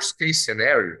the worst case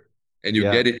scenario and you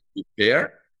get it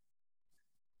prepared,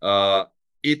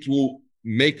 it will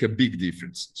make a big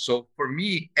difference. So for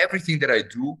me, everything that I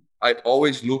do, I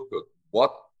always look at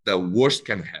what the worst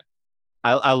can happen.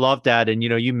 I love that. And,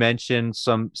 you mentioned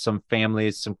some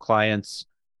families, some clients,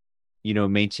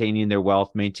 maintaining their wealth,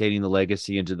 maintaining the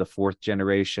legacy into the fourth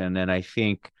generation. And I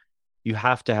think you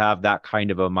have to have that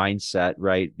kind of a mindset,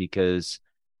 right? Because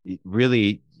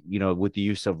really, with the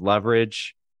use of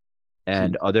leverage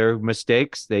and other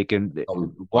mistakes,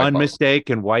 one mistake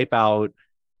can wipe out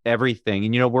everything.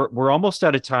 And, we're almost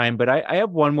out of time, but I have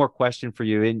one more question for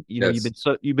you. And, Yes.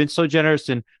 you've been so generous,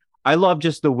 and I love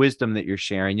just the wisdom that you're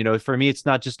sharing. For me, it's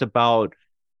not just about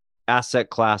asset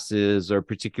classes or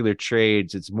particular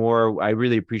trades. It's more, I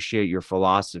really appreciate your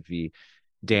philosophy,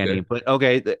 Dany. Okay. But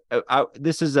okay,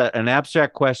 this is an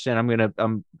abstract question.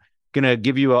 I'm gonna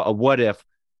give you a what if.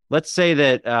 Let's say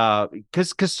that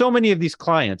because so many of these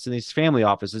clients and these family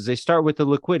offices, they start with a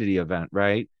liquidity event,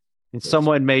 right? And Yes.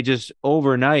 someone may just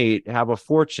overnight have a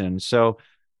fortune. So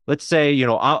let's say,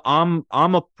 I'm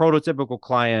a prototypical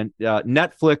client.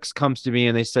 Netflix comes to me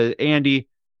and they say, Andy,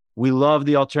 we love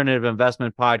the Alternative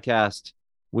Investment Podcast.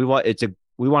 We want to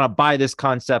buy this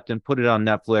concept and put it on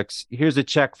Netflix. Here's a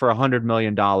check for $100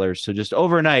 million. So just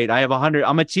overnight, I have 100.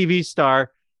 I'm a TV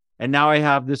star, and now I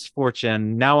have this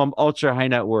fortune. Now I'm ultra high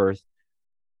net worth.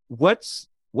 What's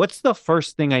the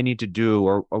first thing I need to do,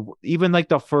 or even like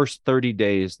the first 30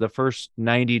 days, the first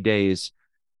 90 days?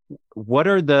 What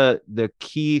are the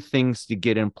key things to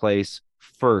get in place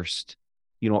first,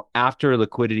 after a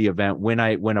liquidity event, when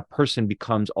a person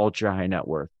becomes ultra high net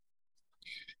worth?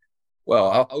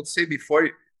 Well, I would say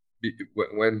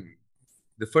when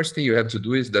the first thing you have to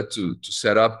do is that to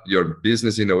set up your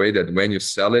business in a way that when you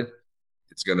sell it,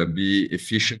 it's going to be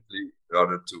efficiently in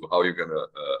order to how you're going to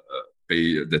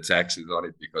pay the taxes on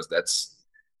it, because that's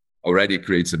already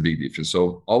creates a big difference.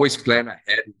 So always plan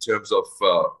ahead in terms of,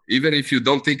 even if you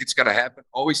don't think it's going to happen,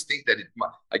 always think that it might.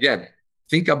 Again,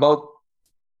 think about,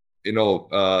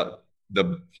 the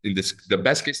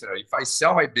best case scenario. If I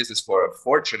sell my business for a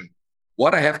fortune,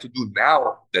 what I have to do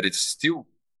now that it's still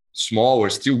small or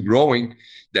still growing,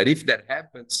 that if that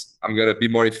happens, I'm going to be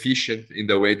more efficient in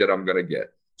the way that I'm going to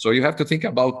get. So you have to think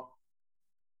about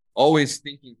always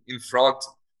thinking in front,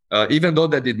 even though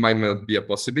that it might not be a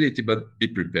possibility, but be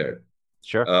prepared.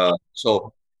 Sure.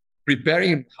 So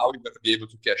preparing how you're going to be able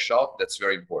to cash out, that's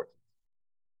very important.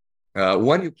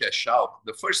 When you cash out,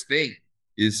 the first thing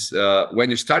is when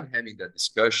you start having that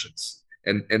discussions,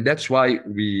 and that's why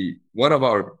we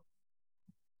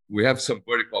have some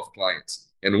vertical of clients,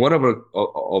 and one of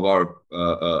our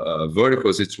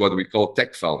verticals, it's what we call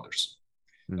tech founders.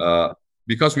 Mm-hmm.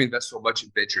 Because we invest so much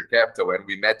in venture capital, and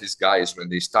we met these guys when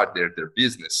they start their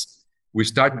business, we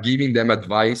start giving them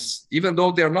advice. Even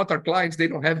though they're not our clients, they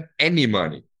don't have any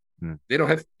money. They don't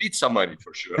have pizza money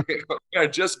for sure. They're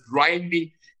just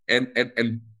grinding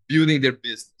and building their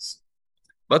business.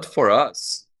 But for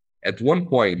us, at one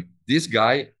point, this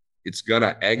guy, it's going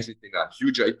to exit in a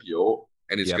huge IPO,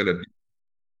 and it's going to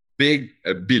be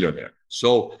a billionaire.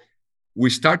 So we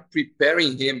start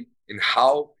preparing him in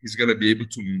how he's going to be able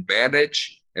to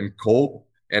manage and cope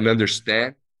and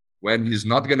understand when he's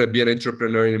not going to be an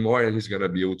entrepreneur anymore and he's going to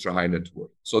be ultra high net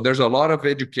worth. So there's a lot of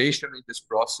education in this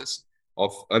process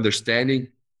of understanding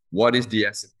what is the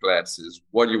asset classes,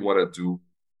 what you want to do,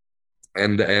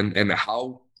 and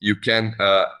how you can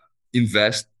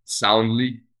invest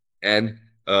soundly and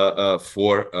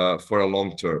for a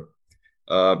long term.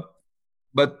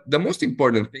 But the most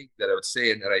important thing that I would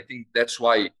say, and I think that's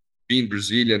why being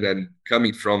Brazilian and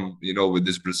coming from, with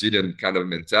this Brazilian kind of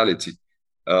mentality,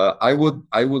 I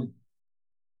would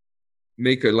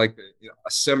make a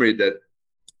summary that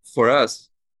for us,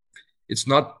 it's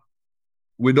not,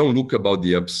 we don't look about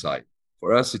the upside. For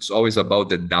us, it's always about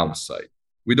the downside.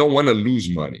 We don't want to lose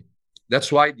money.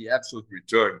 That's why the absolute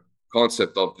return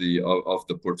concept of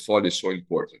the portfolio is so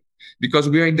important, because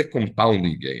we are in the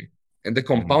compounding game, and the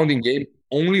compounding game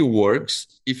only works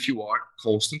if you are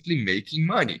constantly making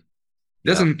money.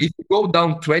 If you go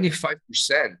down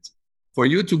 25%, for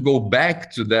you to go back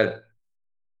to that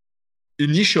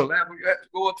initial level, you have to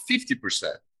go up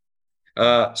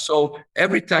 50%. So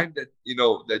every time that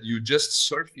that you're just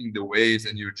surfing the waves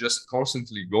and you're just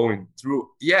constantly going through,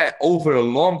 over a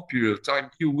long period of time,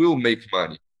 you will make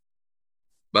money.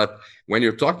 But when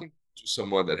you're talking to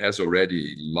someone that has already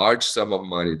a large sum of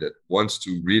money that wants to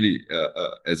really,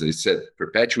 as I said,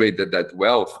 perpetuate that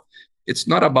wealth, it's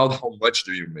not about how much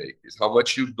do you make, it's how much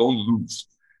you don't lose.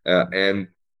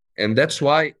 And that's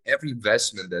why every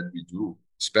investment that we do,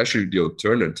 especially the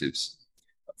alternatives,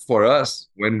 for us,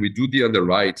 when we do the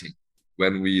underwriting,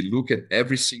 when we look at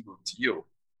every single deal,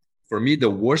 for me, the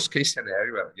worst case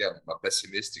scenario, again, I'm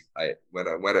pessimistic. When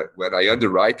I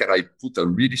underwrite and I put a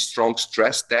really strong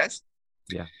stress test,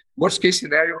 worst case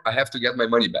scenario, I have to get my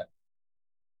money back.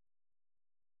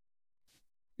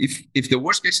 If the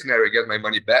worst case scenario, I get my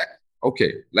money back,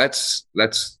 okay, let's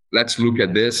look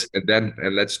at this and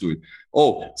let's do it.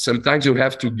 Oh, sometimes you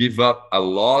have to give up a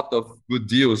lot of good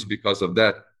deals because of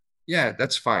that. Yeah,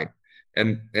 that's fine.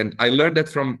 And I learned that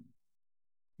from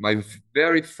my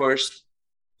very first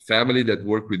family that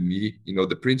worked with me,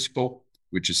 the principal,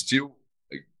 which is still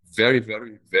a very,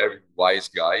 very, very wise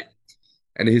guy.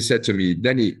 And he said to me,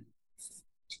 Dany,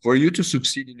 for you to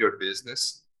succeed in your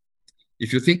business,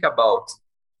 if you think about,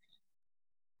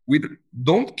 we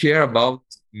don't care about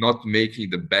not making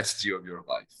the best deal of your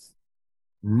life.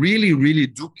 Really, really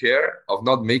do care of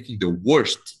not making the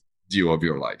worst deal of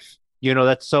your life.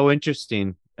 That's so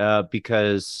interesting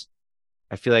because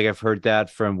I feel like I've heard that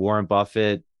from Warren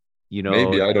Buffett.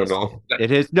 Maybe, I don't know.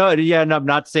 It is no, I'm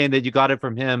not saying that you got it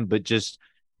from him, but just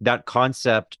that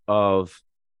concept of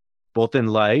both in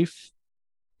life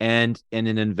and in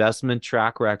an investment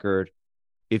track record,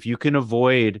 if you can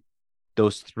avoid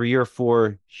those 3 or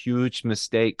 4 huge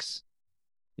mistakes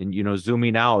and,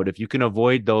 zooming out, if you can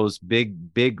avoid those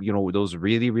big, those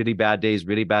really, really bad days,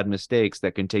 really bad mistakes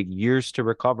that can take years to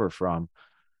recover from,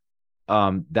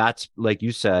 that's, like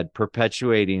you said,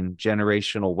 perpetuating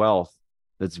generational wealth.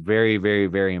 That's very, very,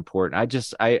 very important.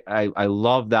 I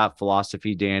love that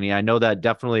philosophy, Dany. I know that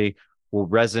definitely will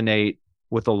resonate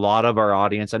with a lot of our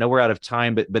audience. I know we're out of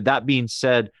time, but that being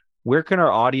said, where can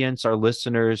our audience, our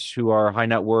listeners who are high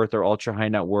net worth or ultra high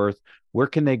net worth, where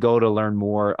can they go to learn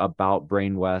more about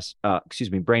Brainvest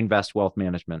Wealth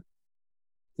Management?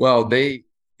 Well, we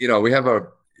have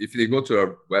if they go to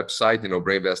our website,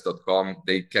 brainvest.com,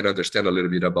 they can understand a little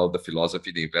bit about the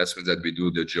philosophy, the investments that we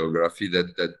do, the geography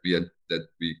that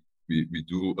we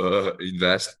do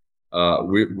invest.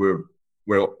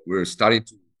 We're starting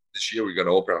to, this year we're going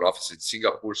to open an office in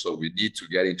Singapore, so we need to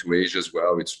get into Asia as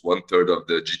well. It's 1/3 of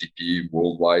the GDP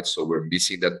worldwide, so we're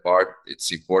missing that part.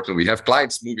 It's important. We have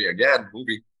clients moving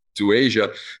to Asia,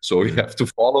 so we have to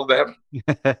follow them.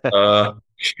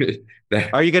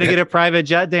 Are you going to get a private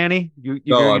jet, Dany?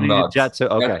 No, I'm not. Jet, so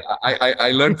okay.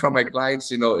 I learned from my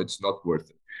clients, it's not worth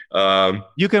it.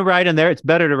 You can ride in there. It's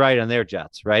better to ride on their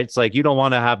jets, right? It's like you don't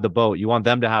want to have the boat. You want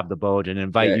them to have the boat and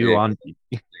invite you on.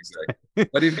 Exactly.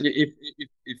 But if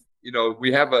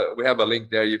we have a link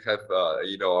there, you have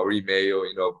our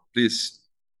email. Please,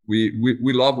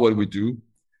 we love what we do,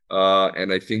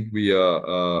 and I think we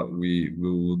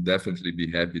will definitely be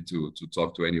happy to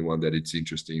talk to anyone that it's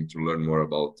interesting to learn more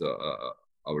about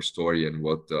our story and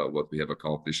what we have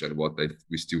accomplished and what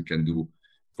we still can do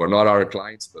for not our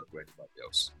clients but for anybody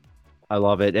else. I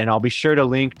love it. And I'll be sure to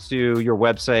link to your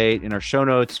website in our show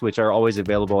notes, which are always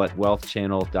available at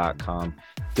wealthchannel.com.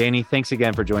 Dany, thanks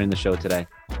again for joining the show today.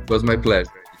 It was my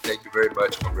pleasure. Thank you very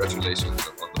much. Congratulations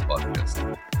on the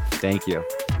podcast. Thank you.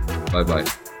 Bye-bye.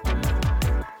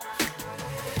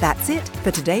 That's it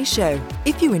for today's show.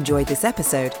 If you enjoyed this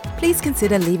episode, please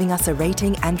consider leaving us a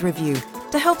rating and review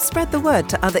to help spread the word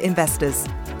to other investors.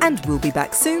 And we'll be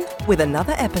back soon with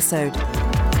another episode.